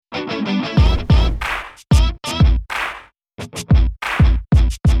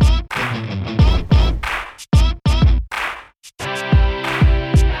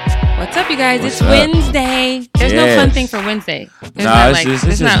guys. What's It's up? Wednesday. There's no fun thing for Wednesday. It's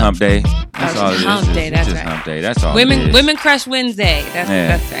just hump day. That's all it is. Hump day. That's It's just right. hump day. That's all it is. Women crush Wednesday.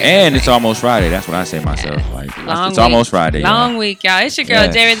 That's right. And it's almost Friday. That's what I say myself. It's almost Friday. Long week, y'all. It's your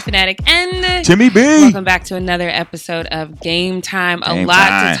girl, Jerry the Fanatic, and Timmy B. Welcome back to another episode of Game Time. A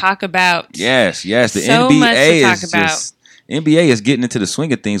lot to talk about. Yes. The so NBA much to talk is about. just NBA is getting into the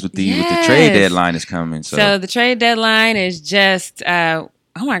swing of things with the trade deadline is coming. So the trade deadline is just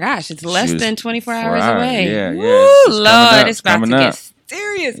oh my gosh, it's less than 24 hours away. Yeah. Woo, Lord, it's about to get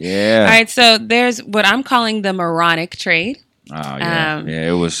serious. Yeah. All right, so there's what I'm calling the moronic trade. Oh yeah.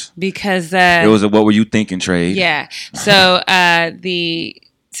 It was because it was a what were you thinking trade. Yeah. So the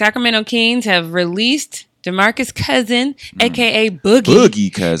Sacramento Kings have released DeMarcus Cousins, aka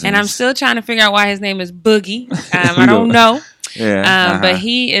Boogie Cousins, and I'm still trying to figure out why his name is Boogie. I don't know. Yeah, but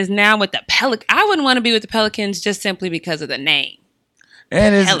he is now with the Pelicans. I wouldn't want to be with the Pelicans just simply because of the name.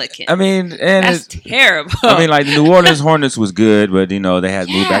 And Pelicans. That's terrible. I mean, like the New Orleans Hornets was good, but they had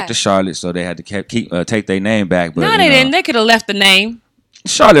moved back to Charlotte, so they had to take their name back. But no, they didn't. They could have left the name.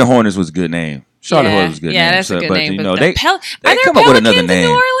 Charlotte Hornets was a good name. Hornets was a good name. Yeah, that's a good name. But they come up with another name. In New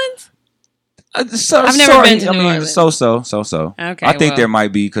Orleans? I've never been to New Orleans. So. Okay, I think there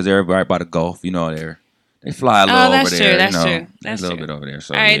might be because they're right by the Gulf. They fly a little over there. That's true. That's a little true. bit over there.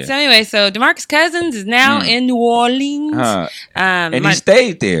 So, all right. So anyway, DeMarcus Cousins is now in New Orleans, and he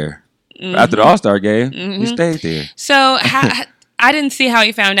stayed there after the All-Star game. He stayed there. So I didn't see how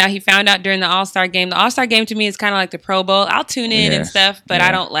he found out. He found out during the All-Star game. The All-Star game to me is kind of like the Pro Bowl. I'll tune in and stuff, but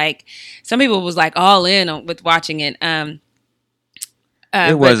I don't like. Some people was like all in with watching it.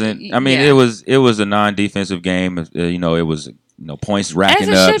 It wasn't. I mean, it was a non-defensive game. It was. Points racking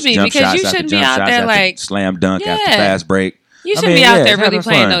up, jump because shots you shouldn't after be out there like slam dunk after fast break. You shouldn't be out there really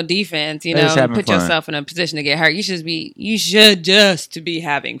playing fun. no defense. Put yourself in a position to get hurt. You should just be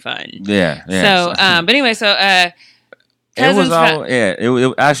having fun. Yeah. So, but anyway, it was all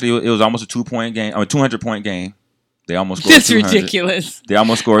it was almost a 2-point game. 200-point game. They almost scored. That's ridiculous. They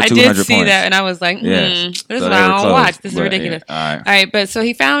almost scored 200 points. I did see that, and I was like, this is why I don't watch. This is ridiculous. All right, but so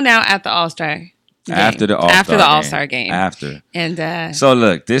he found out at the All-Star. After the All-Star game. And so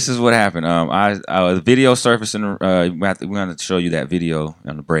look, this is what happened. The video surfacing. We're going to show you that video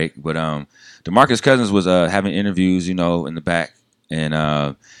on the break. But DeMarcus Cousins was having interviews, in the back,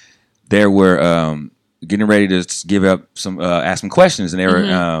 and they were getting ready to give up ask some questions, and they were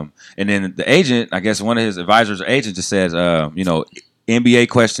and then the agent, I guess one of his advisors or agent, just says, NBA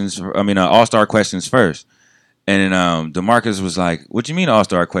questions. All-Star questions first. And then DeMarcus was like, "What do you mean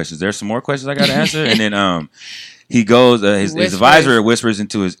All-Star questions? There's some more questions I got to answer." And then he goes, his advisor whispers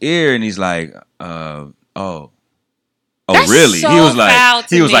into his ear, and he's like, "Oh, really?" So he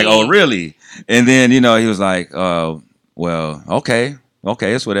was like, "Oh, really?" And then he was like, "Oh, well, okay,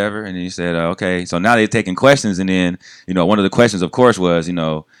 it's whatever." And then he said, "Okay." So now they're taking questions, and then one of the questions, of course, was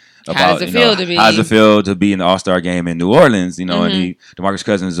about how does it feel to be in the All-Star game in New Orleans? And DeMarcus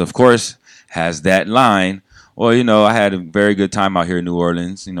Cousins, of course, has that line. Well, I had a very good time out here in New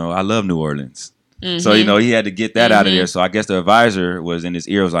Orleans. I love New Orleans. So, he had to get that out of there. So I guess the advisor was in his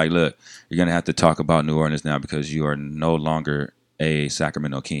ear, was like, look, you're going to have to talk about New Orleans now because you are no longer a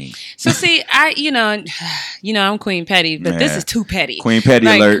Sacramento King. So see, I'm Queen Petty, but this is too petty. Queen Petty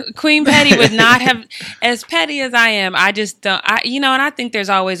alert. Queen Petty would not have, as petty as I am. I just don't. And I think there's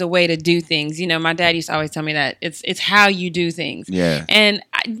always a way to do things. My dad used to always tell me that it's how you do things. Yeah. And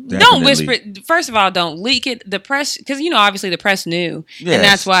don't whisper. First of all, don't leak it. The press, because obviously the press knew, and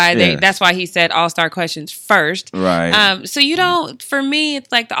that's why that's why he said All-Star questions first. Right. So you don't. For me,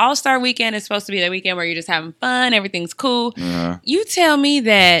 it's like the All-Star weekend is supposed to be the weekend where you're just having fun, everything's cool. You tell me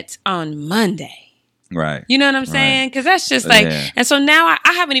that on Monday. Right. You know what I'm saying? Because that's just and so now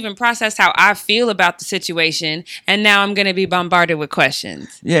I haven't even processed how I feel about the situation, and now I'm going to be bombarded with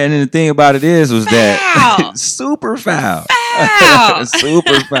questions. Yeah, and then the thing about it was foul. that super foul.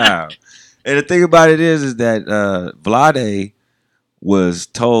 Super foul. And the thing about it is that Vlade was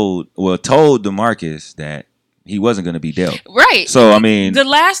told DeMarcus that he wasn't going to be dealt. Right. So, I mean, the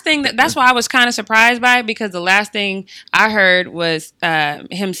last thing that's why I was kind of surprised by it, because the last thing I heard was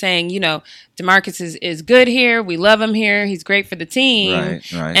him saying, DeMarcus is good here. We love him here. He's great for the team.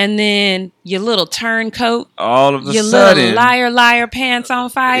 Right. And then your little turncoat, all of a your sudden, little liar pants on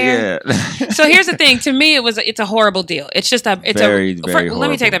fire. Yeah. So here's the thing. To me, it's a horrible deal. It's just very horrible.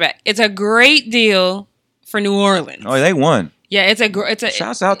 Let me take that back. It's a great deal for New Orleans. Oh, they won. Yeah, it's a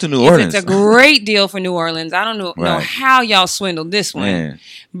shouts out to New Orleans. It's a great deal for New Orleans. I don't know how y'all swindled this one, Man.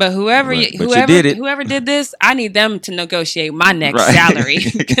 But whoever did this, I need them to negotiate my next salary.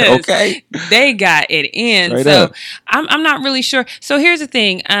 They got it in. Straight up. I'm not really sure. So here's the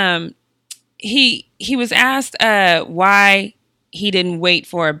thing. he was asked why he didn't wait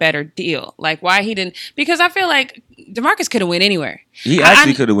for a better deal. Like why he didn't, because I feel like DeMarcus could have went anywhere. He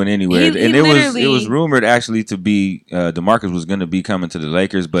actually could have went anywhere. And it was rumored actually to be DeMarcus was going to be coming to the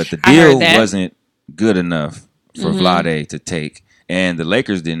Lakers, but the deal wasn't good enough for Vlade to take. And the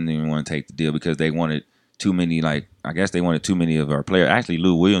Lakers didn't even want to take the deal because they wanted too many, I guess they wanted too many of our players. Actually,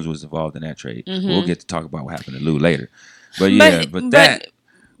 Lou Williams was involved in that trade. We'll get to talk about what happened to Lou later. But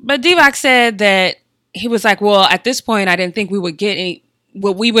Divock said that he was like, well, at this point, I didn't think we would get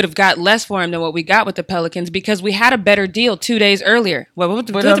what we would have got less for him than what we got with the Pelicans because we had a better deal 2 days earlier. What?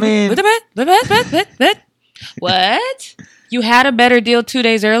 You had a better deal 2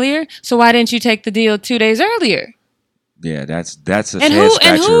 days earlier, so why didn't you take the deal 2 days earlier? Yeah, that's a head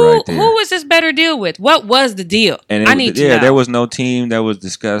scratcher right there. Who was this better deal with? What was the deal? And I need to know. There was no team that was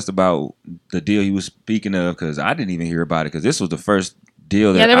discussed about the deal he was speaking of because I didn't even hear about it because this was the first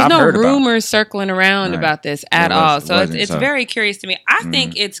deal that I've heard about. There was no rumors circling around about this at all. So it's very curious to me. I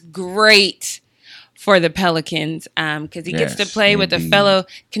think it's great for the Pelicans because he gets to play with a fellow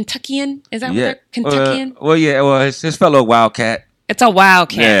Kentuckian. Is that what they're Kentuckian? It's his fellow Wildcat. It's a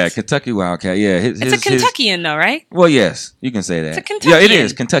Wildcat. Yeah, Kentucky Wildcat. Yeah, it's a Kentuckian though, right? Well, yes, you can say that. It's a Kentuckian. Yeah, it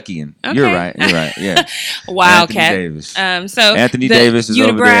is Kentuckian. Okay. You're right. Yeah, Wildcat. Anthony Davis. So Anthony Davis is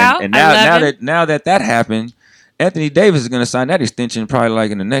over there, and now that happened, Anthony Davis is going to sign that extension probably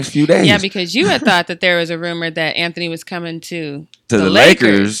like in the next few days. Yeah, because you had thought that there was a rumor that Anthony was coming to the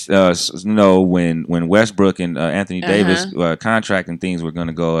Lakers. When Westbrook and Anthony Davis contract and things were going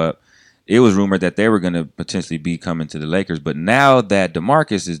to go up. It was rumored that they were going to potentially be coming to the Lakers, but now that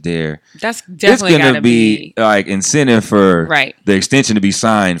DeMarcus is there, that's definitely going to be like incentive for the extension to be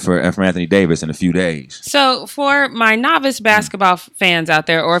signed from Anthony Davis in a few days. So for my novice basketball fans out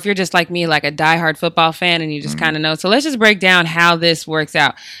there, or if you're just like me, like a diehard football fan and you just kind of know, so let's just break down how this works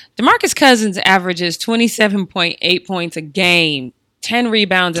out. DeMarcus Cousins averages 27.8 points a game, 10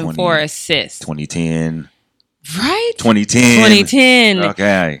 rebounds and 4 assists. 2010. Right? 2010.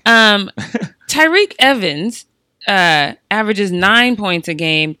 Okay. Tyreke Evans averages 9 points a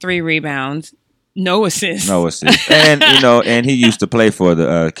game, 3 rebounds, no assists. And and he used to play for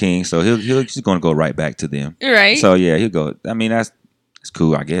the Kings, so he's going to go right back to them. Right. So yeah, he'll go. I mean, it's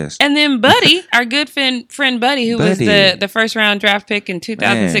cool, I guess. And then Buddy, our good friend Buddy, who was the first round draft pick in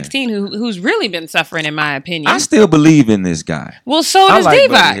 2016, who's really been suffering, in my opinion. I still believe in this guy. Well, so does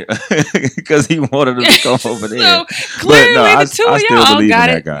Divock. Because he wanted him to come over there. So clearly the two of y'all got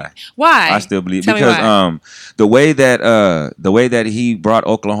it. That guy. Why? I still believe because the way that he brought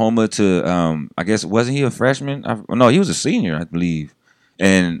Oklahoma to I guess wasn't he a freshman? No, he was a senior, I believe.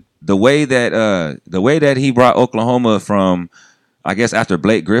 And the way that he brought Oklahoma from, I guess after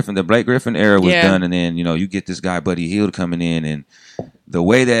Blake Griffin, the Blake Griffin era was done, and then you get this guy Buddy Hield coming in, and the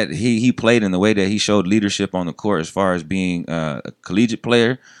way that he played and the way that he showed leadership on the court as far as being a collegiate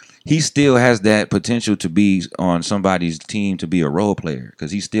player, he still has that potential to be on somebody's team to be a role player because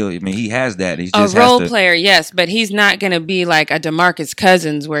he has that. He just a role player, yes, but he's not going to be like a DeMarcus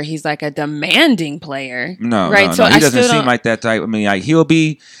Cousins where he's like a demanding player. No, right? So he doesn't seem like that type. I mean, like he'll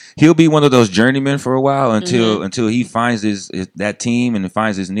be one of those journeymen for a while until he finds that team and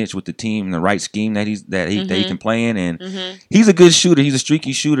finds his niche with the team and the right scheme that he can play in. And he's a good shooter. He's a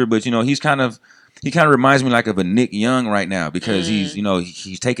streaky shooter, but he's kind of. He kind of reminds me like of a Nick Young right now because he's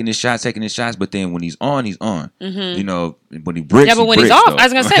taking his shots, but then when he's on, he's on. When he bricks, but when he's off, I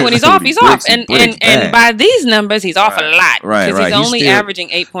was gonna say when he's off, he's off, and by these numbers, he's off a lot, right? He's only averaging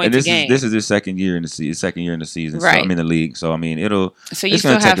 8 points a game. This is his second year in the season. Right. So I'm in the league, so I mean, So you it's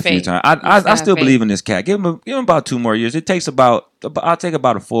going to take a few times. I still believe in this cat. Give him about 2 more years. It takes I'll take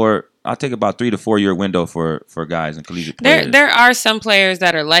about 3 to 4 year window for guys and collegiate players. There are some players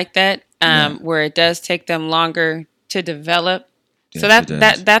that are like that. Where it does take them longer to develop. Yes, so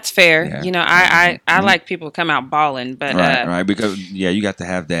that's fair. Yeah. I like people to come out balling, but right, because you got to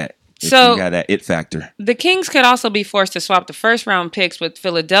have that. So you got that it factor. The Kings could also be forced to swap the first round picks with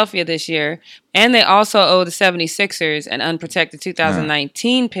Philadelphia this year, and they also owe the 76ers an unprotected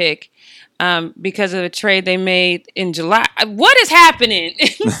 2019 pick. Because of a trade they made in July. What is happening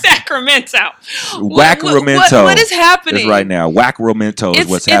in Sacramento? Whack-ramento. What is happening right now? Whack-ramento is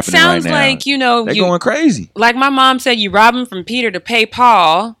what's happening right now. It sounds like, they're going crazy. Like my mom said, you rob him from Peter to pay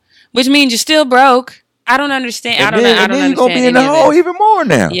Paul, which means you're still broke. I don't understand. I don't understand. You're going to be in the hole even more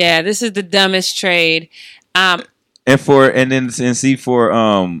now. Yeah, this is the dumbest trade. For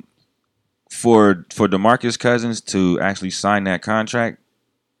DeMarcus Cousins to actually sign that contract,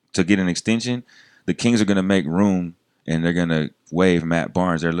 to get an extension, the Kings are going to make room and they're gonna waive Matt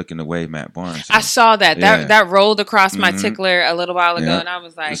Barnes. They're looking to waive Matt Barnes. So. I saw that. Yeah. That rolled across my tickler a little while ago, and I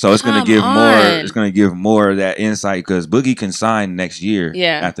was like, so it's going to give on. more. It's going to give more of that insight because Boogie can sign next year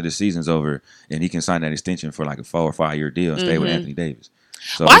after the season's over, and he can sign that extension for like a 4 or 5 year deal and stay with Anthony Davis.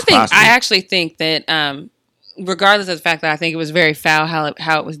 So well, I actually think that regardless of the fact that I think it was very foul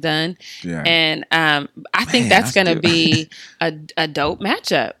how it was done, and I think that's going to be a dope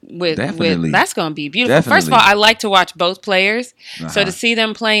matchup with that's going to be beautiful. Definitely. First of all, I like to watch both players, so to see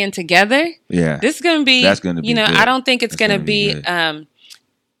them playing together, this is going to be, that's going to be, good. I don't think it's going to be an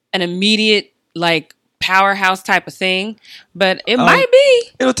immediate like powerhouse type of thing, but it might be.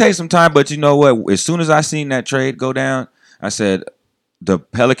 It'll take some time, but you know what? As soon as I seen that trade go down, I said, the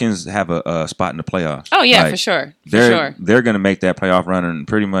Pelicans have a spot in the playoffs. Oh yeah, for sure. They're going to make that playoff run and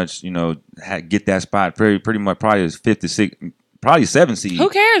pretty much, get that spot pretty much probably as 5th to 6th, probably 7th seed. Who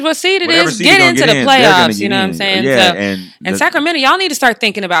cares what seed it is? Get into the playoffs. You know what I'm saying? Yeah, and Sacramento, y'all need to start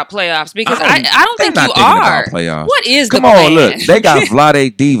thinking about playoffs because I don't think you are. Playoffs. What is Come the plan? on, look, they got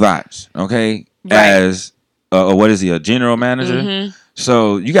Vlade Divac, okay, as what is he, a general manager? Mm-hmm.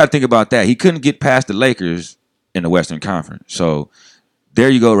 So you got to think about that. He couldn't get past the Lakers in the Western Conference, so. There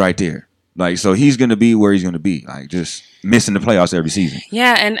you go, right there. Like, so he's going to be where he's going to be, like just missing the playoffs every season.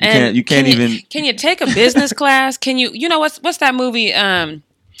 Yeah, and can you take a business class? Can you know what's that movie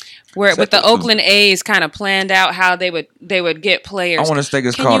where with the Oakland A's kind of planned out how they would get players? I want to think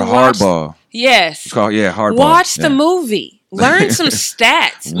it's called Hardball. Yes, it's called Hardball. Watch the movie. Learn some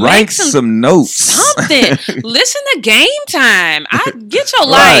stats. Write some notes. Something. Listen to Game Time. Get your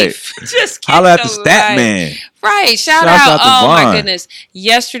life. Just get holla your at the stat man. Right. Shout out to Vaughn. My goodness.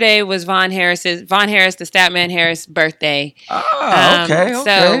 Yesterday was Vaughn Harris, the Statman Harris birthday. Oh, okay.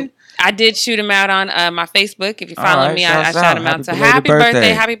 So I did shoot him out on my Facebook. If you follow me, I shout him out. So happy birthday.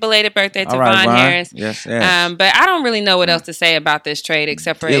 Happy belated birthday to Vaughn Harris. Yes. But I don't really know what else to say about this trade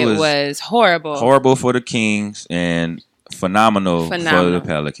except for it was horrible. Horrible for the Kings and phenomenal for the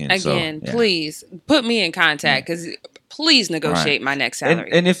Pelicans. Again, please put me in contact because please negotiate my next salary.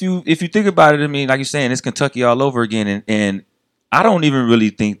 And if you think about it, I mean, like you're saying, it's Kentucky all over again. And I don't even really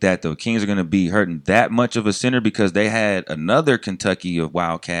think that the Kings are going to be hurting that much of a center because they had another Kentucky of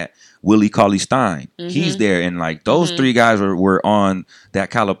Wildcat, Willie Cauley-Stein. Mm-hmm. He's there. And like those three guys were on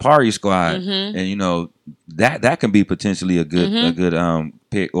that Calipari squad. Mm-hmm. And that can be potentially a good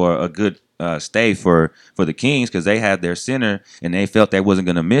pick or a good stay for the Kings because they had their center and they felt they wasn't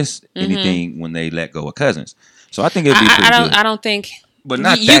going to miss anything when they let go of Cousins. So I think it'd be pretty good. I don't think. But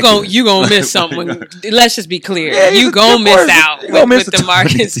not you gonna miss something. Let's just be clear. You gonna miss out with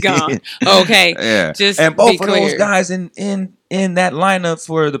DeMarcus gone. Okay. Yeah. Just and both of those guys in that lineup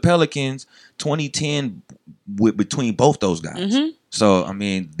for the Pelicans 2010 between both those guys. Mm-hmm. So, I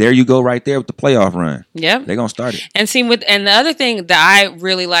mean, there you go right there with the playoff run. Yep. They're going to start it. And and the other thing that I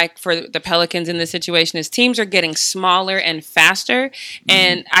really like for the Pelicans in this situation is teams are getting smaller and faster.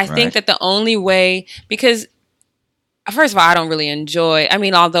 And I think that the only way, because first of all, I don't really enjoy. I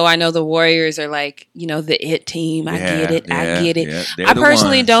mean, although I know the Warriors are like, the it team. I get it. Yeah, I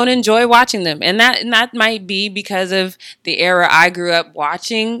personally don't enjoy watching them, and that might be because of the era I grew up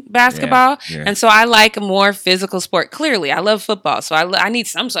watching basketball, and so I like a more physical sport. Clearly, I love football, so I need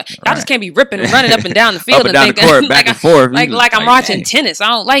some sort. Y'all just can't be ripping and running up and down the field and think back and forth, like I'm watching tennis. I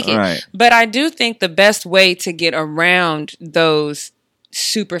don't like it, right. But I do think the best way to get around those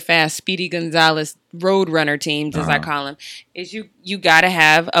super fast Speedy Gonzalez roadrunner teams, as I call them, is you got to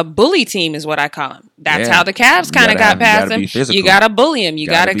have a bully team, is what I call them. That's how the Cavs kind of got past them. You got to bully them. You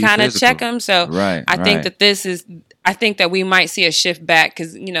got to kind of check them. So I think that I think that we might see a shift back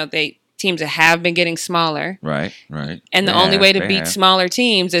because teams that have been getting smaller. Right. And the only way to beat smaller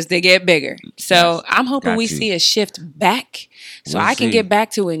teams is to get bigger. So I'm hoping we see a shift back so I can get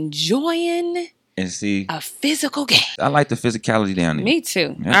back to enjoying and see a physical game. I like the physicality down there. Me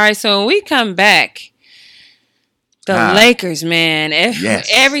too. Yep. All right, so when we come back, the Lakers, man.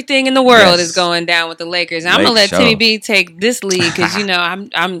 Everything in the world is going down with the Lakers. I'm gonna let Timmy B take this lead because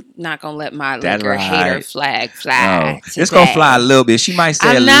I'm not gonna let my Laker hater flag fly. No. It's gonna fly a little bit. She might say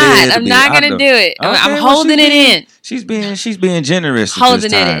I'm not gonna do it. Okay, I'm holding it in. She's being generous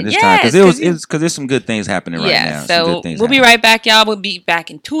this time because there's some good things happening right now. So we'll be right back, y'all. We'll be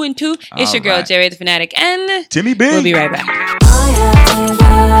back in 2 and 2. It's your girl Jerry the Fanatic and Timmy B. We'll be right back.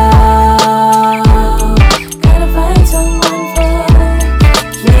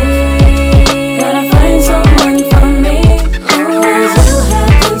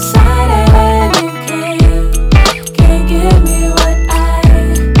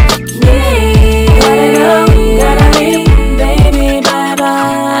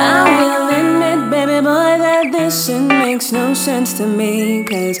 Listen makes no sense to me.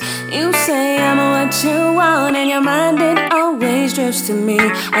 Cause you say I'm what you want, and your mind it always drifts to me.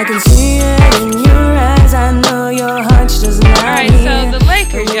 I can see it in your eyes, I know your heart does not. Alright, so the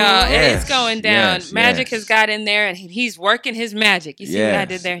Lakers, y'all, it's going down. Magic has got in there and he's working his magic. You see what I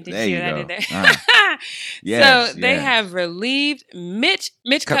did there? Did you see what I did there? So they have relieved Mitch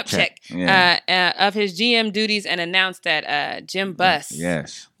Kupchak of his GM duties and announced that Jim Buss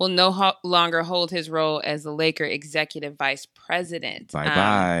will no longer hold his role as the Laker executive vice president.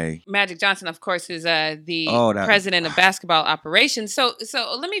 Bye. Magic Johnson, of course, is the president of basketball operations. So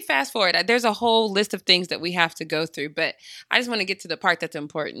let me fast forward. There's a whole list of things that we have to go through, but I just want to get to the part that's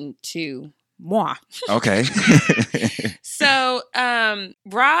important to moi. Okay. So,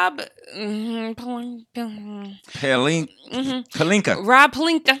 Rob Pelinka. Rob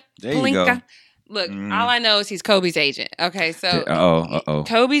Pelinka. There you go. Look, all I know is he's Kobe's agent. Okay, so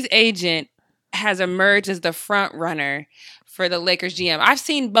Kobe's agent has emerged as the front runner for the Lakers GM. I've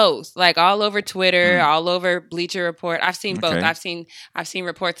seen both, like all over Twitter, all over Bleacher Report. I've seen both. I've seen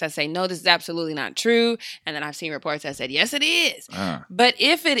reports that say, no, this is absolutely not true. And then I've seen reports that said, yes, it is. But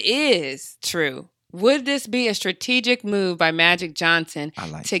if it is true, would this be a strategic move by Magic Johnson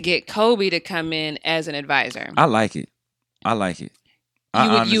to get Kobe to come in as an advisor? I like it.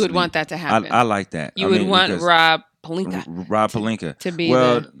 You would want that to happen. I like that. You would want Rob Pelinka to be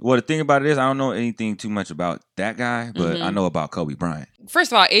the thing about it is I don't know anything too much about that guy, but I know about Kobe Bryant.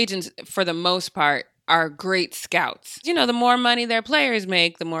 First of all, agents for the most part are great scouts. You know, the more money their players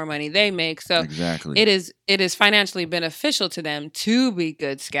make, the more money they make. So exactly. it is financially beneficial to them to be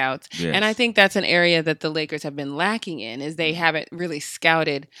good scouts. Yes. And I think that's an area that the Lakers have been lacking in, is they haven't really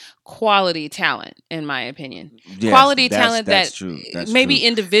scouted quality talent, in my opinion. Yes, quality talent that's true. Maybe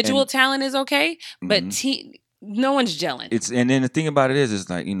individual talent is okay, but no one's gelling. And then the thing about it is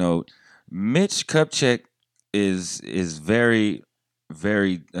like, you know, Mitch Kupchak is very,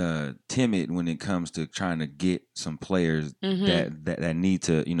 very timid when it comes to trying to get some players that need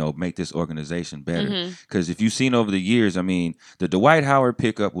to, you know, make this organization better. Because if you've seen over the years, I mean, the Dwight Howard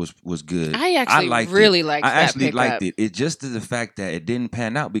pickup was good. I actually really liked that. I actually liked it. It just is the fact that it didn't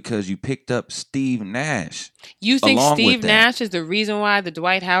pan out because you picked up Steve Nash. You think Steve Nash is the reason why the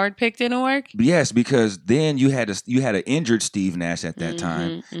Dwight Howard pick didn't work? Yes, because then you had an injured Steve Nash at that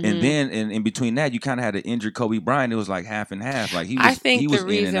time, and then in between that, you kind of had an injured Kobe Bryant. It was like half and half. Like I think the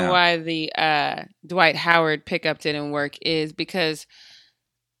reason why the Dwight Howard pickup didn't work is because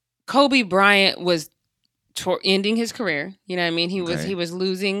Kobe Bryant was ending his career. You know what I mean? He was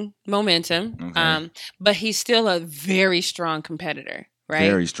losing momentum, but he's still a very strong competitor. Right?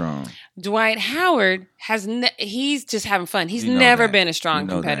 Very strong. Dwight Howard he's just having fun. He's never been a strong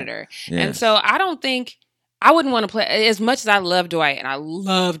competitor. Yes. And so I wouldn't want to play, as much as I love Dwight and I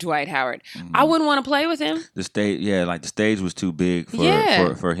love Dwight Howard, I wouldn't want to play with him. The stage was too big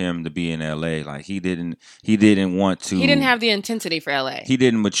for him to be in LA. Like he didn't want to. He didn't have the intensity for LA. He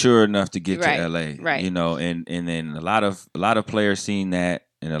didn't mature enough to get to LA. Right. You know, and then a lot of players seen that.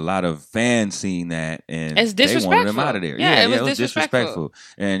 And a lot of fans seen that, and they wanted him out of there. Yeah, it was disrespectful.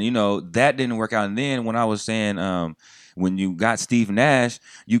 And, you know, that didn't work out. And then when I was saying, when you got Steve Nash,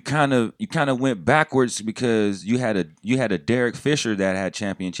 you kind of went backwards because you had a Derek Fisher that had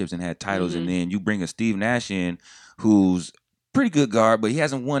championships and had titles, and then you bring a Steve Nash in who's pretty good guard, but he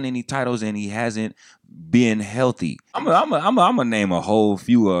hasn't won any titles and he hasn't been healthy. I'm gonna name a whole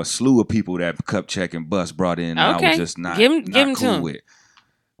slew of people that Kupchak and Buss brought in. And I was just not cool with.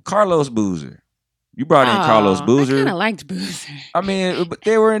 Carlos Boozer. You brought in Carlos Boozer. I kind of liked Boozer. I mean, but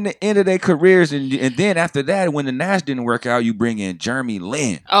they were in the end of their careers, and then after that, when the Nash didn't work out, you bring in Jeremy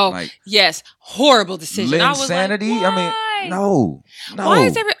Lin. Oh, yes, horrible decision. Linsanity. Like, I mean, no. Why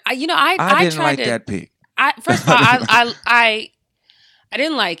is every? You know, I didn't like that pick. First of all, I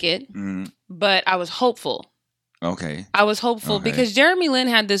didn't like it, but I was hopeful. Okay. I was hopeful because Jeremy Lin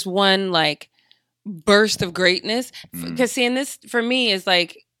had this one like burst of greatness. Because seeing this for me is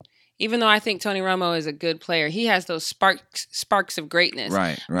like. Even though I think Tony Romo is a good player, he has those sparks of greatness.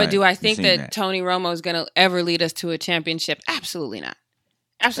 Right. But do I think that Tony Romo is going to ever lead us to a championship? Absolutely not.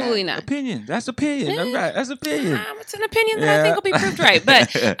 Absolutely not. Opinion. That's opinion. Right. That's opinion. It's an opinion that I think will be proved right.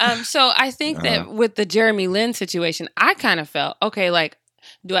 But so I think that with the Jeremy Lin situation, I kind of felt, okay, like,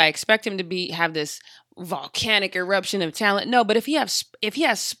 do I expect him to have this volcanic eruption of talent? No, but if he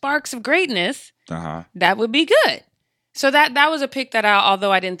has sparks of greatness, that would be good. So that was a pick that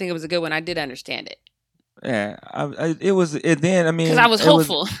although I didn't think it was a good one, I did understand it. Yeah, it was. And then I mean, because I was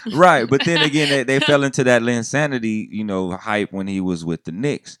hopeful, right? But then again, they fell into that Linsanity, you know, hype when he was with the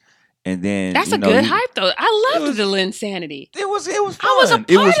Knicks, And then that's a good hype though. I loved the Linsanity. It was fun. I was a part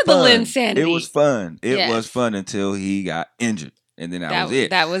of the Linsanity. It was fun. It Yes. was fun until he got injured. And then that was it.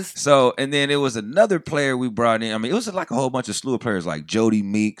 That was So, and then it was another player we brought in. I mean, it was like a whole bunch of slew of players like Jody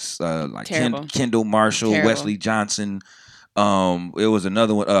Meeks, like Terrible. Kendall Marshall, Terrible. Wesley Johnson. It was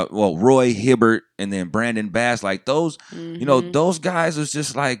another one. Roy Hibbert, and then Brandon Bass. Like those, you know, those guys was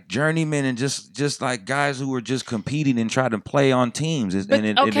just like journeymen and just like guys who were just competing and trying to play on teams.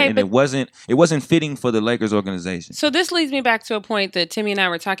 It wasn't fitting for the Lakers organization. So this leads me back to a point that Timmy and I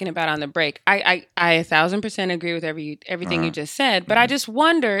were talking about on the break. I 1,000% agree with everything you just said, but I just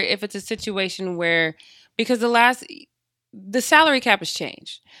wonder if it's a situation where, because the salary cap has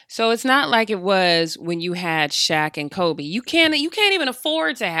changed. So it's not like it was when you had Shaq and Kobe. You can't even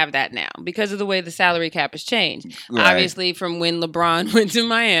afford to have that now because of the way the salary cap has changed. Right. Obviously, from when LeBron went to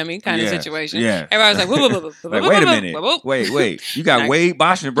Miami kind of situation. Yeah. Everybody was like, whoop, whoop, whoop, whoop, Like, whoop, wait a whoop, minute. whoop, whoop. Wait. You got Wade,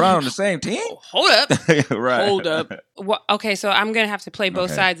 Bosh, and Brown on the same team? Hold up. Right. Hold up. Okay, so I'm going to have to play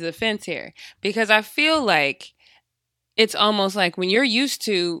both sides of the fence here because I feel like it's almost like when you're used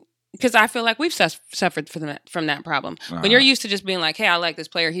to, because I feel like we've suffered from that problem. When you're used to just being like, hey, I like this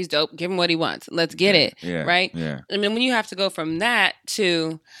player. He's dope. Give him what he wants. Let's get it. Yeah. Right? Yeah. And then when you have to go from that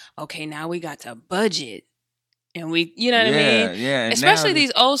to, okay, now we got to budget. And you know what I mean? Yeah. And especially now,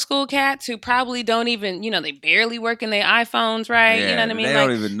 these old school cats who probably don't even, they barely work in their iPhones, right? Yeah, You know what I mean? They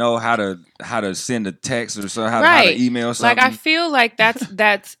don't even know how to send a text or so how Right. to email something. Like I feel like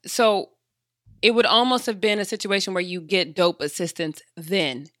that's so it would almost have been a situation where you get dope assistance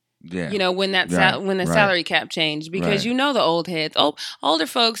then. Yeah. When that when the Right. salary cap changed, because Right. the old heads, older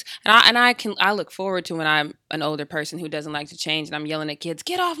folks, and I look forward to when I'm an older person who doesn't like to change, and I'm yelling at kids,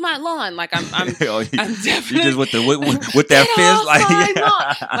 "Get off my lawn!" Like I'm I'm definitely You just with that "Get fist, off like my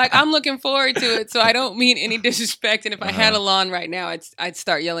lawn." Like I'm looking forward to it. So I don't mean any disrespect. And if I had a lawn right now, I'd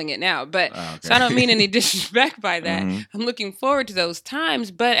start yelling it now. But Okay. so I don't mean any disrespect by that. Mhm. I'm looking forward to those times.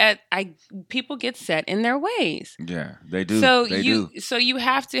 But people get set in their ways. Yeah, they do. So they do. so you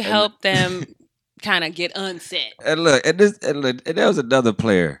have to help them kind of get unset. And look, and there was another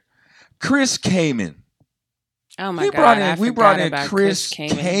player, Chris Kaman. Oh my We God! brought in about Chris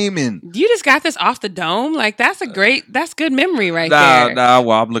Kaman. You just got this off the dome. Like that's good mememory right there.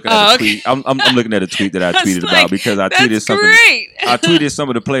 Well, I'm looking at a okay. tweet. I'm looking at a tweet that I That's tweeted like, about because I tweeted that's something. great. I tweeted some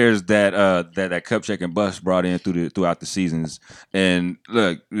of the players that Kupchak and Buss brought in throughout the seasons. And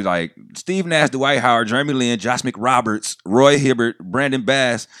look, like Steve Nash, Dwight Howard, Jeremy Lin, Josh McRoberts, Roy Hibbert, Brandon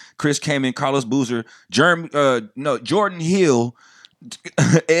Bass, Chris Kaman, Carlos Boozer, Jordan Hill,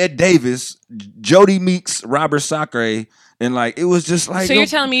 Ed Davis, Jody Meeks, Robert Sacre, and like it was just like. So you're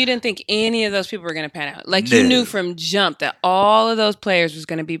telling me you didn't think any of those people were going to pan out? Like you knew from jump that all of those players was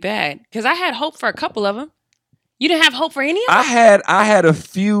going to be bad? Because I had hope for a couple of them. You didn't have hope for any of them? I had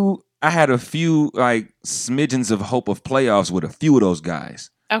a few like smidgens of hope of playoffs with a few of those guys.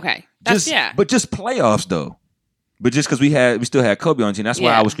 Okay, But just playoffs though. But just because we still had Kobe on the team, that's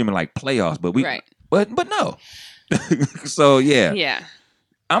why I was screaming like playoffs. But but no. So yeah.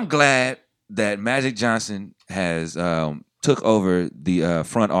 I'm glad that Magic Johnson has took over the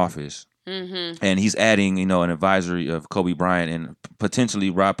front office, and he's adding an advisory of Kobe Bryant and potentially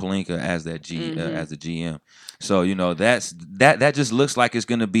Rob Pelinka as that as the GM. So that just looks like it's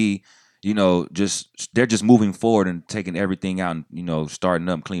going to be they're just moving forward and taking everything out and starting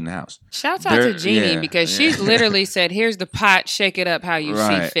up, cleaning the house. Shouts out to Jeannie because she's literally said, "Here's the pot, shake it up how you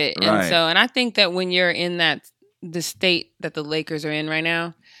see fit." And I think that when you're in the state that the Lakers are in right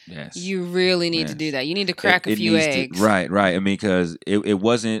now, you really need to do that. You need to crack a few eggs. Right. I mean, because it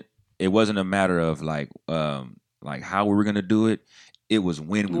wasn't a matter of like how we were gonna do it. It was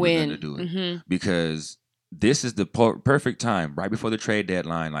when we were gonna do it because this is the perfect time right before the trade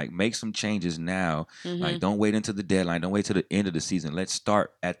deadline. Like, make some changes now. Like, don't wait until the deadline. Don't wait till the end of the season. Let's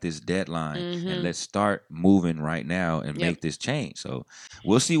start at this deadline and let's start moving right now and make this change. So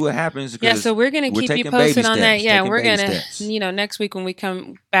we'll see what happens. Yeah, so we're going to keep you posted on that. Yeah, we're going to, next week when we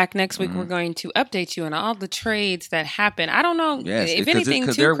come back next week, we're going to update you on all the trades that happen. I don't know if anything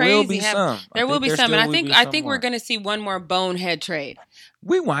too crazy happens. There will be some. And I think we're going to see one more bonehead trade.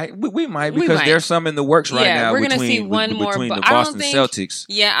 We might because there's some in the works right now. We're going to see one more between the Boston Celtics.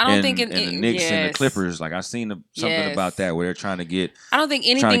 Yeah, I don't think and the Knicks and the Clippers. Like, I seen something about that where they're trying to get. I don't think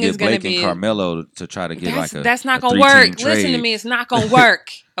anything is going to be Blake and Carmelo to try to get that's not going to work. Listen to me, it's not going to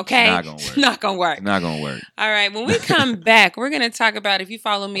work. Okay, not gonna work. Not gonna work. Not gonna work. All right. When we come back, we're gonna talk about, if you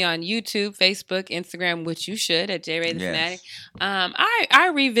follow me on YouTube, Facebook, Instagram, which you should, at JRay the Fanatic.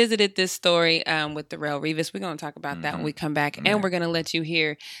 I revisited this story with Darrelle Revis. We're gonna talk about that when we come back, and we're gonna let you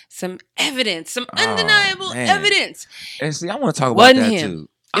hear some evidence, some undeniable evidence. And see, I want to talk about that too.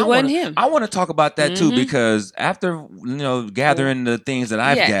 It wasn't him. I want to talk about that too, because after gathering the things that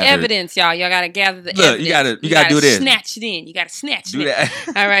I've gathered, evidence, y'all. Y'all gotta gather the look, evidence. you gotta do this. Snatch it in. You gotta snatch Do it. that.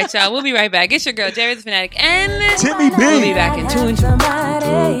 All right, y'all. We'll be right back. It's your girl Jerry the Fanatic and Timmy B. We'll be back in 2 and 2. To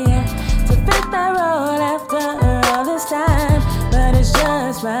fit that role after all this time, but it's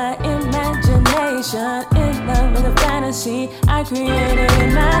just my imagination in love with a fantasy I created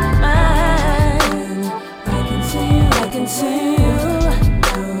in my mind. I can see you,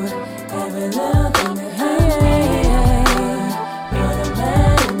 every little thing that you're the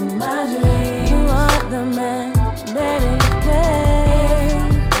man in my dream. You are the man, baby,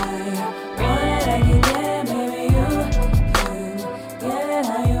 I want it, I can get it, baby, you can get it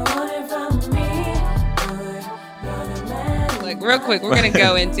how you want it from me. You're the man. Like real quick, we're gonna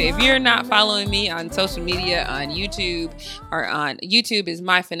go into, if you're not following me on social media, on YouTube, or on YouTube is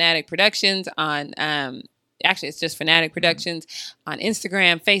My Fanatic Productions, on actually it's just Fanatic Productions, on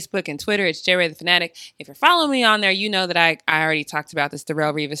Instagram, Facebook, and Twitter it's Jerry the Fanatic. If you're following me on there, you know that I already talked about this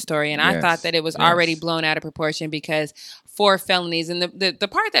Darrelle Revis story, and I thought that it was already blown out of proportion because 4 felonies, and the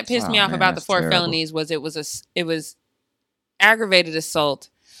part that pissed me off about the 4 felonies was it was aggravated assault,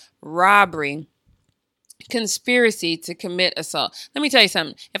 robbery, conspiracy to commit assault. Let me tell you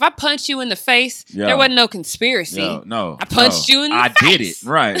something. If I punched you in the face, there wasn't no conspiracy. No, I punched you in the face. I did it.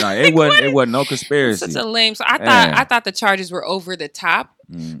 Right. It wasn't no conspiracy. Such a lame. So I thought the charges were over the top.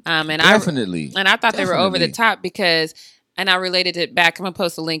 And Definitely. I thought they were over the top because, and I related it back. I'm gonna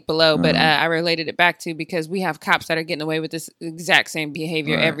post a link below, but I related it back to because we have cops that are getting away with this exact same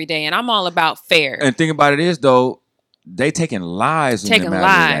behavior every day, and I'm all about fair. And think about it is though, they taking lives. You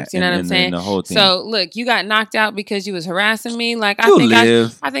know what I'm saying? The whole thing. So look, you got knocked out because you was harassing me. Like I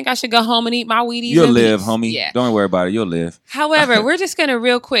think I should go home and eat my Wheaties. You'll live, peace. homie. Yeah. Don't worry about it. You'll live. However, we're just gonna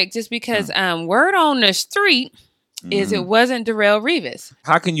real quick, just because word on the street is it wasn't Darrelle Revis.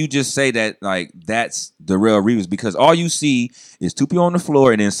 How can you just say that like that's Darrelle Revis? Because all you see is 2 people on the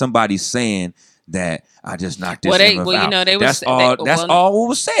floor and then somebody saying that I just knocked this out. That's all what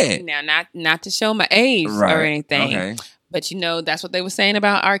was said. Now, not to show my age or anything, okay. But that's what they were saying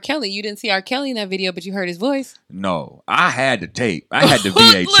about R. Kelly. You didn't see R. Kelly in that video, but you heard his voice. No, I had the tape. I had the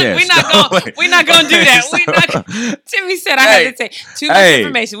VHS. Look, we're not gonna do that. Timmy said I had the tape. Too much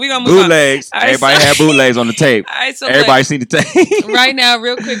information. We're gonna move bootlegs. on. Everybody had bootlegs on the tape. All right, so everybody seen the tape. Right now,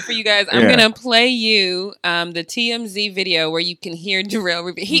 real quick for you guys, I'm gonna play you the TMZ video where you can hear Darrelle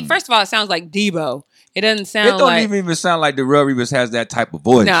Revis. First of all, it sounds like Debo. It doesn't sound like... It don't even sound like Darrelle Revis has that type of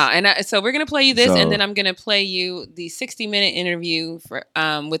voice. No, and so we're going to play you this, and then I'm going to play you the 60-minute interview for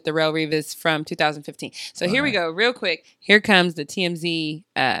with Darrelle Revis from 2015. So here we go, real quick. Here comes the TMZ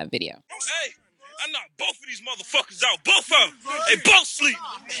video. Hey, I knock both of these motherfuckers out. Both of them. They both sleep.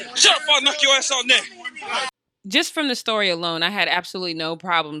 Shut up, I'll knock your ass out now. Just from the story alone, I had absolutely no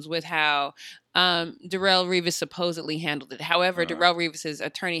problems with how Darrelle Revis supposedly handled it. However, Darrelle Revis's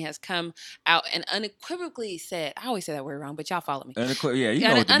attorney has come out and unequivocally said, I always say that word wrong, but y'all follow me.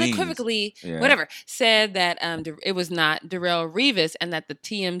 Unequivocally, said that it was not Darrelle Revis and that the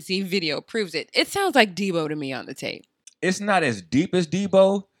TMZ video proves it. It sounds like Debo to me on the tape. It's not as deep as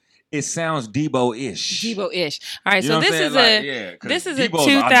Debo. It sounds Debo-ish. Debo-ish. All right, so this is a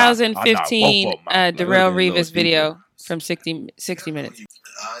 2015 Darrelle Revis video from 60 Minutes.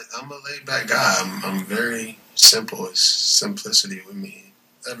 I'm a laid-back guy. I'm very simple. It's simplicity with me.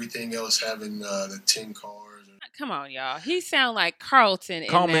 Everything else having the 10 cars. Come on, y'all. He sound like Carlton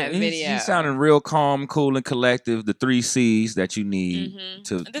in that video. He's sounding real calm, cool, and collective. The 3 C's that you need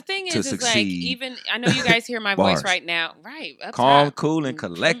to The thing to is succeed. like, even, I know you guys hear my voice right now. Right. Calm, top. cool, and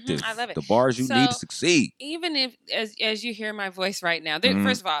collective. I love it. The bars you need to succeed. Even if, as you hear my voice right now,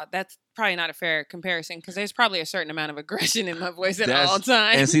 first of all, that's probably not a fair comparison because there's probably a certain amount of aggression in my voice at all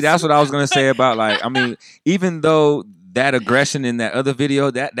times. And see, that's what I was going to say about, like, I mean, even though that aggression in that other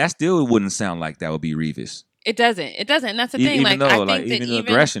video, that still wouldn't sound like that would be Revis. It doesn't. And that's the thing. Even though, I think that even the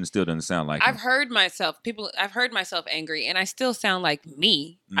aggression still doesn't sound like I've heard myself angry, and I still sound like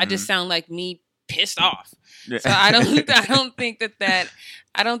me. I just sound like me pissed off. So I don't think that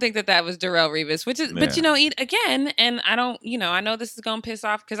was Darrelle Revis, which is, but again, and I don't, I know this is going to piss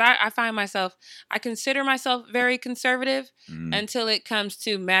off because I consider myself very conservative until it comes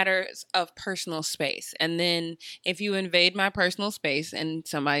to matters of personal space. And then if you invade my personal space and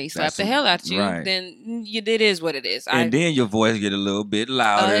somebody slaps the hell out you, then it is what it is. And then your voice get a little bit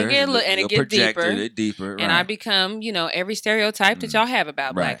louder. It get deeper. And I become, every stereotype that y'all have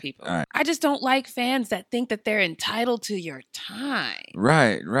about black people. Right. I just don't like fans that think that they're entitled to your time.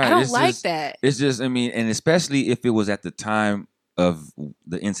 Right. I don't like that. It's just, I mean, and especially if it was at the time of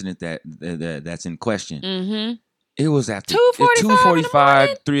the incident that's in question. It was after 2:45 in the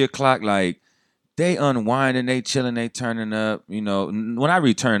morning? 3 o'clock. Like they unwinding, they chilling, they turning up. You know, when I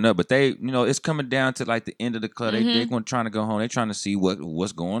return up, but they, you know, it's coming down to like the end of the club. They trying to go home. They trying to see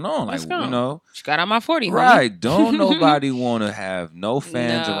what's going on. Let's like go. You know, She got on my 40, homie. right? Don't nobody want to have no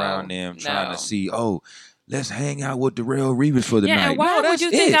fans No, around them trying no. to see. Oh, let's hang out with Darrell Reeves for the night. Yeah, and why No, would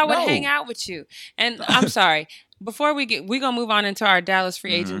you that's think it. I would No. hang out with you? And I'm sorry. Before we're gonna move on into our Dallas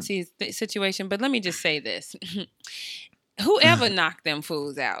free agency situation, but let me just say this: whoever knocked them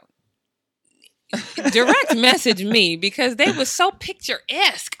fools out, direct message me because they were so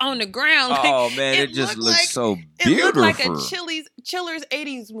picturesque on the ground. Oh man, it just looked looks like- so It beautiful. looked like a Chiller's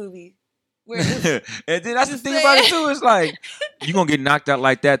 80s movie. Where it was, And then that's the Just thing saying. about it too. It's like you're gonna get knocked out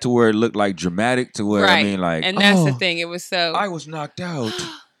like that to where it looked like dramatic to where right. I mean like and that's the oh, thing. It was so I was knocked out.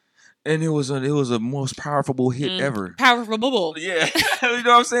 And it was a most powerful hit ever. powerful. Yeah. You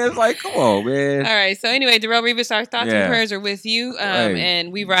know what I'm saying? It's like, come on, man. All right. So anyway, Darrell Reeves, our thoughts Yeah. and prayers are with you, Right.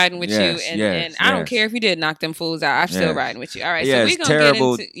 and we riding with Yes, you. And, yes, and I don't yes. care if you did knock them fools out. I'm still Yes. riding with you. All right. Yeah, so we it's gonna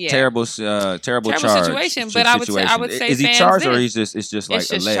terrible, get into terrible Terrible charge. situation, but I would say is he fans charged or this. he's just it's just like it's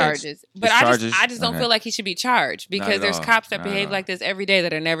just alleged? charges. But It's charges? I just don't Okay. feel like he should be charged because at there's all. cops that Not at behave all. like this every day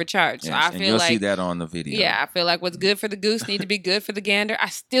that are never charged. So Yes, I and feel you'll like see that on the video. yeah, I feel like what's good for the goose need to be good for the gander. I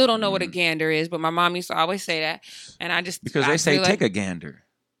still don't know what a gander is, but my mom used to always say that, and I just Because I they say feel take like, a gander.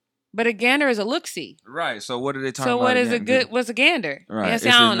 but a gander is a look-see. Right. So what are they talking So about? what is a again? good? What's a gander? Right. Yeah, see,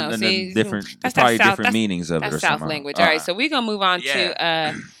 It's I don't a- know. a- See, different, that's probably South, different meanings of it that's or South something. language. All right, so we're gonna move on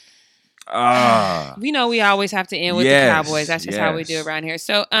Yeah. to. We know we always have to end with Yes, the Cowboys. That's just how we do yes. around here.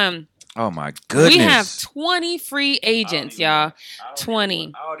 So oh my goodness. we have 20 free agents, y'all.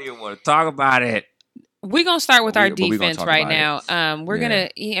 20. I don't even want to talk about it. We're gonna start with our But we gonna defense talk right about now. We're Yeah.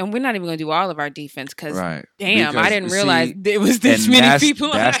 and we're not even gonna do all of our defense because Right. damn, I Because, didn't see, realize there was this and many that's,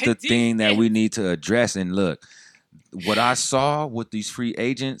 people. That's on the our thing that defense. we need to address. And look, what I saw with these free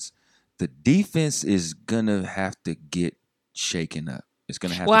agents, the defense is gonna have to get shaken up. It's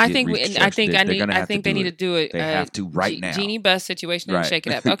gonna have Well, to I get think restructured. I think they need to do it. They have to right now. Genie Bus situation and Right. shake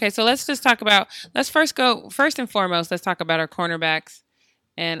it up. Okay, so let's just talk about. First and foremost. Let's talk about our cornerbacks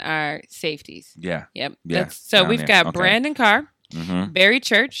and our safeties. Yeah. Yep. Yeah, So down we've there. got Okay. Brandon Carr, Mm-hmm. Barry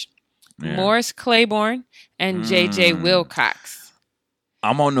Church, Yeah. Morris Claiborne, and JJ Wilcox.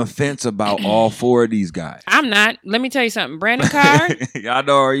 I'm on the fence about all four of these guys. I'm not. Let me tell you something. Brandon Carr. Y'all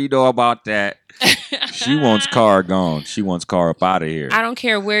know her. You know about that. She wants Carr gone. She wants Carr up out of here. I don't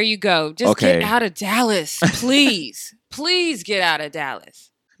care where you go. Just Okay. get out of Dallas, please. Please get out of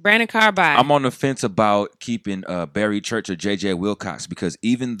Dallas. Brandon Carr, bye. I'm on the fence about keeping Barry Church or J.J. Wilcox because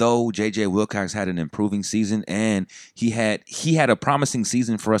even though J.J. Wilcox had an improving season and he had a promising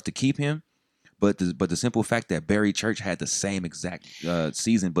season for us to keep him, but the simple fact that Barry Church had the same exact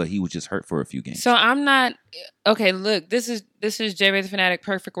season, but he was just hurt for a few games. So I'm not okay. Look, this is J-Ray the Fanatic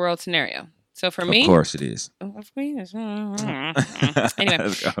perfect world scenario. So for me, Of course it is. anyway,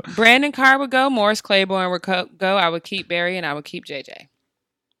 Let's go. Brandon Carr would go, Morris Claiborne would go. I would keep Barry, and I would keep JJ.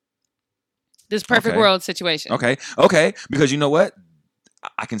 This perfect Okay. world situation. Okay. Because you know what?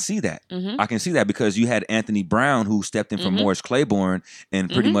 I can see that. Mhm. I can see that because you had Anthony Brown who stepped in for Mhm. Morris Claiborne and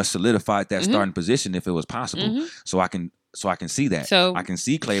pretty Mhm. much solidified that Mhm. starting position if it was possible. Mhm. So I can see that. So- I can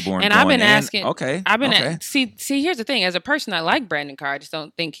see Claiborne. And going I've been in. asking. Okay. I've been okay. see. Here's the thing. As a person, I like Brandon Carr. I just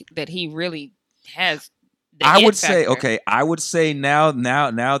don't think that he really has. The I it would say factor. okay. I would say now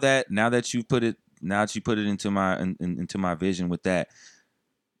that you put it into my vision with that,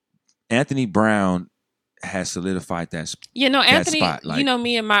 Anthony Brown has solidified that. You know, Anthony. spot, like, you know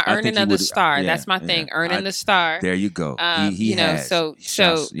me and my I earning think he of the would- star. yeah, That's my thing. yeah. Earning the star. There you go. He you know, has. so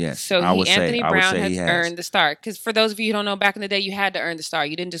Yes, I would say- Anthony I would Brown say has he has. earned the star. Because for those of you who don't know, back in the day, you had to earn the star.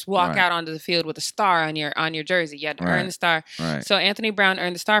 You didn't just walk Right. out onto the field with a star on your jersey. You had to Right. earn the star. Right. So Anthony Brown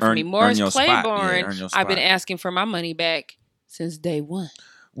earned the star for Earn- me. earn Morris your spot. Yeah, Claiborne, earn your I've been spot. asking for my money back since day one.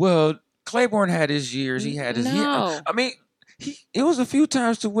 Well, Claiborne had his years. He had his. No. I mean, it was a few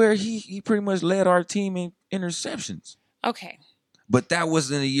times to where he pretty much led our team in interceptions. Okay. But that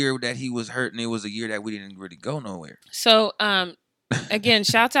wasn't a year that he was hurt, and it was a year that we didn't really go nowhere. So, again,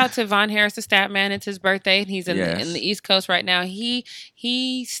 shouts out to Von Harris, the stat man. It's his birthday, and he's in Yes. the East Coast right now.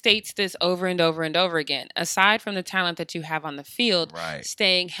 He states this over and over and over again. Aside from the talent that you have on the field, Right.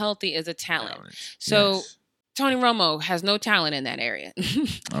 staying healthy is a talent. So Yes. Tony Romo has no talent in that area.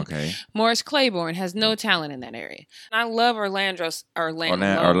 Okay. Morris Claiborne has no talent in that area. And I love Orlando.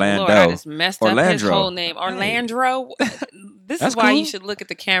 Orlando. Lord, I just messed up his Orlandro. whole name. Orlando. This That's is why cool. you should look at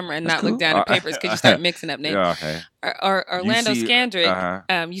the camera and That's not cool. look down at papers because you start mixing up names. Yeah, okay. Orlando You see- Scandrick.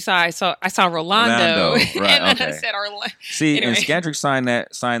 uh-huh. You saw. I saw Rolando, Rolando, right, and then I okay. said Orlando. See, Anyway. and Scandrick signed that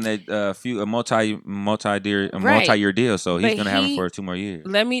Right. multi-year deal, so he's But gonna have him he- for 2 more years.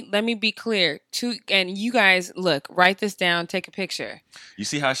 Let me be clear. And you guys, look, write this down. Take a picture. You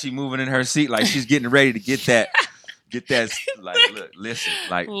see how she moving in her seat, like she's getting ready to get that. Like, look, listen,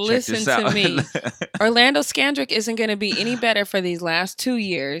 like, Listen check this to out. me. Orlando Scandrick isn't going to be any better for these last 2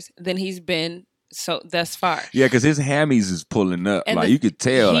 years than he's been thus far. Yeah, because his hammies is pulling up. And like the- you could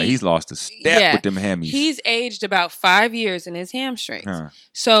tell, like he- he's lost a step yeah, with them hammies. He's aged about 5 years in his hamstrings. Huh.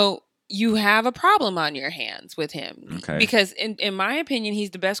 So you have a problem on your hands with him. Okay. Because in my opinion,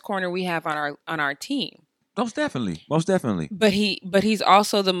 he's the best corner we have on our team. Most definitely. But he's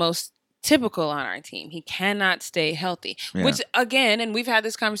also the most typical on our team. He cannot stay healthy. Yeah. Which again, and we've had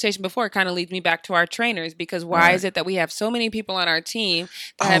this conversation before, kind of leads me back to our trainers, because why Right. is it that we have so many people on our team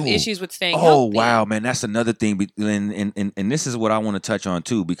that have Oh. issues with staying Oh healthy? wow, man, that's another thing. And this is what I want to touch on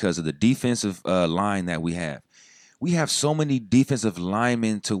too, because of the defensive line that we have. We have so many defensive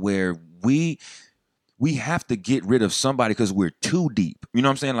linemen to where we have to get rid of somebody because we're too deep. You know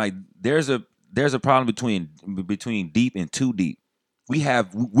what I'm saying? Like there's a problem between deep and too deep.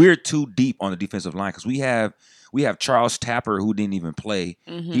 We're too deep on the defensive line because we have Charles Tapper who didn't even play.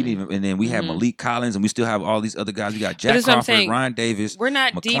 Mhm. He didn't even, and then we have Mhm. Malik Collins, and we still have all these other guys. We got But Jack that's what I'm Crawford, saying. Ryan Davis. We're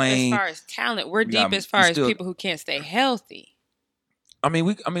not McLean. deep as far as talent. We're Yeah, deep as far we as still- people who can't stay healthy. They're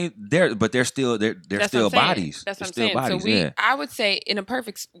still That's still what I'm saying. bodies. That's They're what I'm still saying. bodies. So we, Yeah. I would say, in a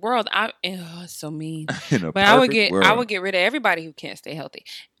perfect world, it's so mean. In a But I would perfect get world. rid of everybody who can't stay healthy.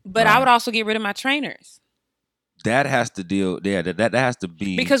 But I Right. would also get rid of my trainers. That has to deal. Yeah, that has to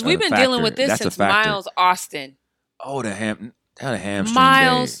be Because we've a been dealing factor. with this That's a since factor. Miles Austin. Oh, the hamstring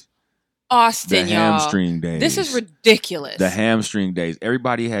Miles days. Austin, The y'all. hamstring days. This is ridiculous. The hamstring days.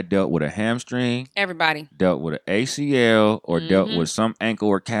 Everybody had dealt with a hamstring, Everybody. dealt with an ACL, or dealt Mhm. with some ankle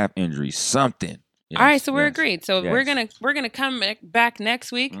or calf injury. Something. All right, Yes, so we're yes. agreed. So yes. we're gonna come back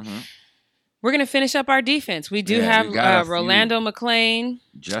next week. Mhm. We're gonna finish up our defense. We do Yeah, have we got a few. Rolando McClain,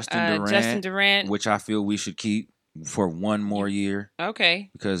 Justin Durant, Durant. which I feel we should keep for one more year Okay,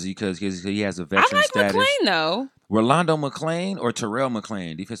 because he has a I veteran like status. McClain though. Rolando McClain or Terrell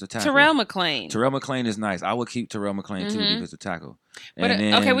McClain, defensive tackle. Terrell McClain. Terrell McClain is nice. I would keep Terrell McClain too, Mhm. defensive tackle. But, And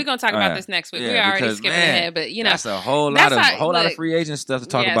then- okay, we're gonna talk about uh, this next week. yeah, we already because, skipping man, ahead, but that's a whole that's lot of look, free agent stuff to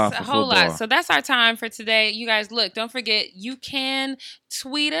talk yes, about a for whole football. lot. So that's our time for today. You guys, look, don't forget, you can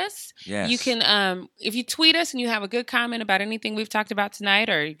tweet us. Yes. You can, if you tweet us and you have a good comment about anything we've talked about tonight,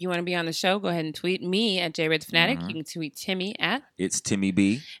 or you want to be on the show, go ahead and tweet me at JRedFanatic. Mhm. You can tweet Timmy at, It's Timmy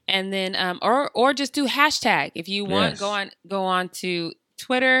B. and then, or just do hashtag if you want. Yes. Go on to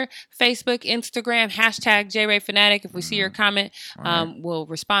Twitter, Facebook, Instagram, hashtag JRedFanatic. If we see your comment, All right. we'll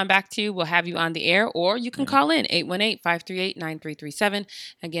respond back to you. We'll have you on the air, or you can call in 818-538-9337.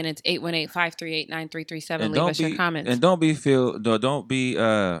 Again, it's 818-538-9337. Leave us your comments. And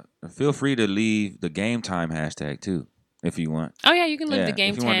feel free to leave the game time hashtag too if you want. Oh yeah, you can leave Yeah, the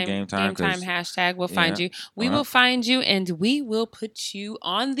game if you want time, the game time, 'cause- hashtag. We'll find yeah. you. We Uh-huh. will find you, and we will put you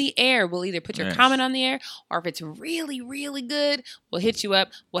on the air. We'll either put your Yes. comment on the air, or if it's really, really good, we'll hit you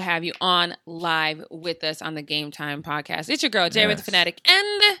up. We'll have you on live with us on the Game Time podcast. It's your girl, Jay with the Yes. Fanatic,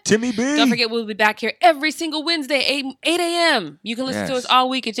 and Timmy B. don't forget, we'll be back here every single Wednesday, 8 a.m. You can listen to Yes. us all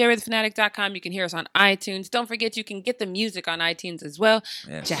week at jraythefanatic.com. You can hear us on iTunes. Don't forget, you can get the music on iTunes as well.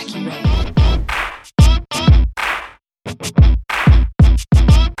 Yes. Jackie Ray.